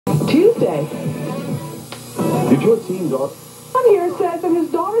Tuesday. Did your teen daughter... One here says that his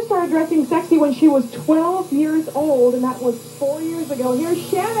daughter started dressing sexy when she was 12 years old, and that was 4 years ago. Here's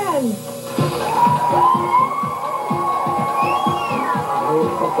Shannon.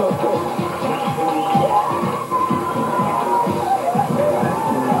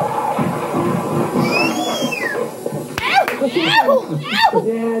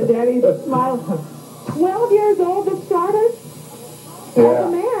 Yeah, Daddy's smiling. 12 years old to start us? Yeah. As a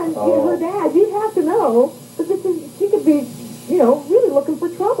man, her dad, you have to know that she could be, really looking for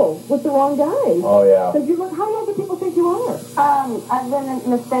trouble with the wrong guy. Oh, yeah. How old do people think you are? I've been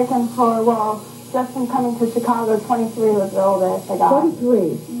mistaken for, just from coming to Chicago, 23 was the oldest I got.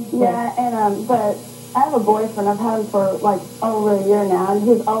 23? Yeah, and, but I have a boyfriend. I've had him for, over a year now, and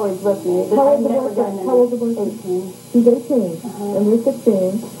he's always with me. How old the boyfriend? 18. He's 18, and you're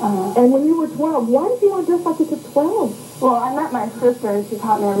 16. And when you were 12, why did you want to dress like this at 12? Well, I met my sister, and she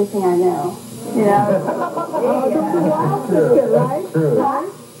taught me everything I knew. The wild sister, right? True. Right?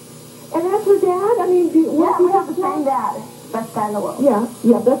 And that's her dad? I mean, we have the same dad. Best guy in the world. Yeah,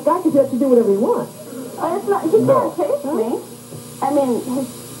 best guy because he lets you do whatever you want. It's not, he can't chase me. I mean, do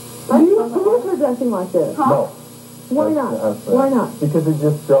you approve her dressing like this? Huh? No. Why not? Why not? Because it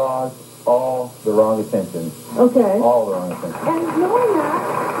just draws all the wrong attention. Okay. All the wrong attention. And knowing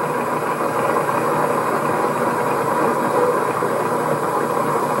that,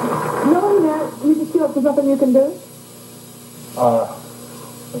 you just feel like there's nothing you can do?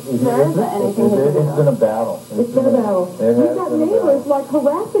 It's been a battle. It's been a battle. You've got neighbors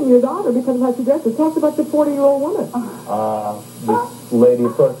harassing your daughter because of how she dresses. Talk about the 40-year-old woman. This lady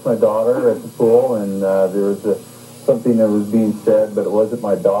approached my daughter at the pool, and there was something that was being said, but it wasn't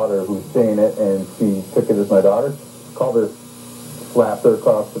my daughter who was saying it, and she took it as my daughter. Called her, slapped her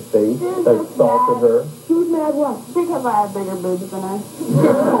across the face, assaulted her. She was mad what? Because I have bigger boobs than her.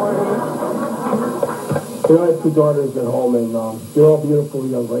 I have two daughters at home, and they're all beautiful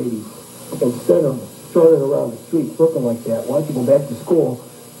young ladies. Instead of strolling around the streets looking like that, why don't you go back to school,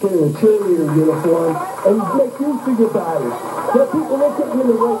 get in a cheerleader uniform, and make use of your body. Let people look at you in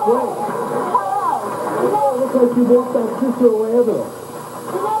the right way. You don't look like you walked on Cicero Avenue.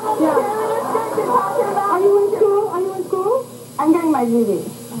 Are you in school? I'm getting my GD.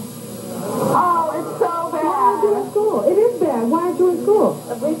 Oh, it's so bad. Why aren't you in school? It is bad. Why aren't you in school?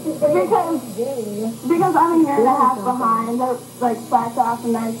 Because I'm a year and a half behind. They're slacked off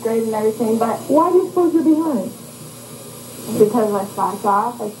in 9th grade and everything, but... Why do you suppose you're behind? Because I slacked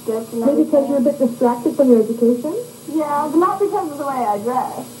off, I skipped and everything. Maybe because you're a bit distracted from your education? Yeah, but not because of the way I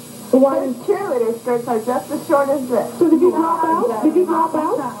dress. So why Those cheerleader skirts are just as short as this. So did you drop out? Did you drop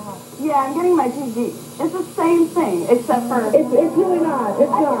out? Yeah, I'm getting my GD. It's the same thing, except for... It's really not. It's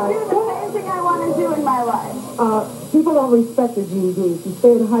not. I can do the same thing I want to do in my life. People don't respect your GED. If you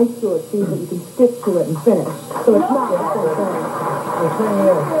stay in high school, it seems that you can stick to it and finish. So it's not the same thing.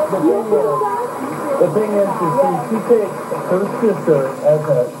 The thing is, she takes her sister as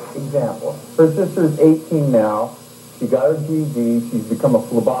an example. Her sister's 18 now. She got her GED. She's become a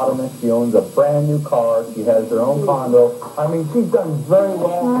phlebotomist. She owns a brand new car. She has her own condo. I mean, she's done very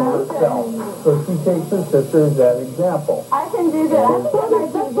well for herself. So she takes her sister as that example. I can do that.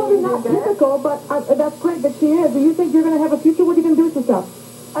 That's probably not typical, but that's great that she is. Do you think you're going to have a future? What are you going to do with yourself?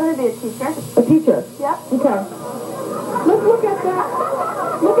 I'm going to be a teacher. A teacher? Yep. Okay. Let's look at that.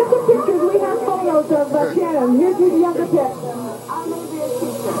 Look at the pictures. We have photos of Shannon. Here's your younger pic. I'm going to be a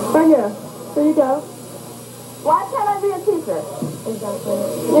teacher. Right here. There you go. Why can't I be a teacher? Exactly.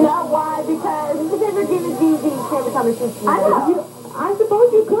 You know why? Because you're getting a GED, you can't become a teacher. I know. I suppose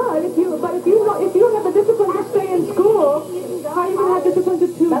you could, if you don't have the discipline to stay in school, how are you going to have discipline to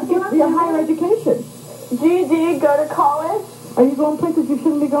get a higher education? GED, go to college. Are you going places you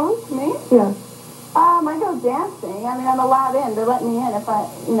shouldn't be going? Me? Yeah. I go dancing. I mean, I'm allowed in. They let me in if I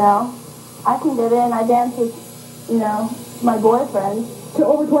can get in. I dance with, my boyfriend. To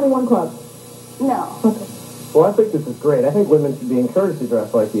over 21 clubs? No. Okay. Well, I think this is great. I think women should be encouraged to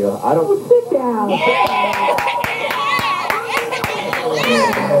dress like you. I don't... Oh, sit down.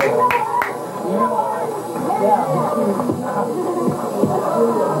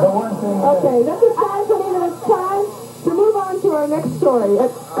 The one thing Okay, that's a sign for me that it's time to move on to our next story. No.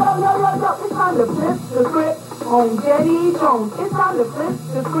 It's time to flip the script on Jenny Jones. It's time to flip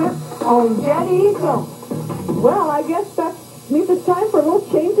the script on Jenny Jones. Well, I guess that means it's time for a little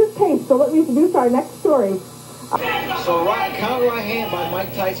change of pace. So let me introduce our next story. So counter right hand by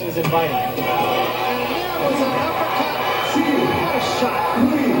Mike Tyson is invited. And there was an uppercut. What a shot.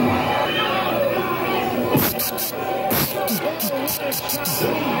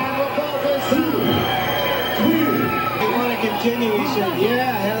 You want to continue, he said,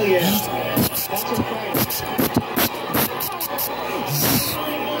 yeah, hell yeah.